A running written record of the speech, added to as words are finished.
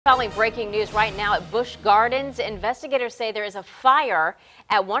Following breaking news right now at Busch Gardens, investigators say there is a fire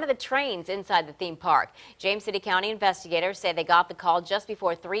at one of the trains inside the theme park. James City County investigators say they got the call just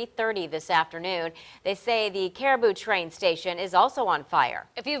before 3:30 this afternoon. They say the Caribou train station is also on fire.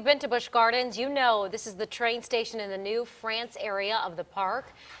 If you've been to Busch Gardens, you know this is the train station in the new France area of the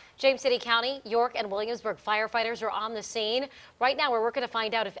park. James City County, York, and Williamsburg firefighters are on the scene. Right now, we're working to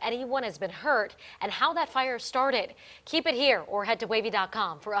find out if anyone has been hurt and how that fire started. Keep it here or head to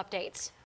wavy.com for updates.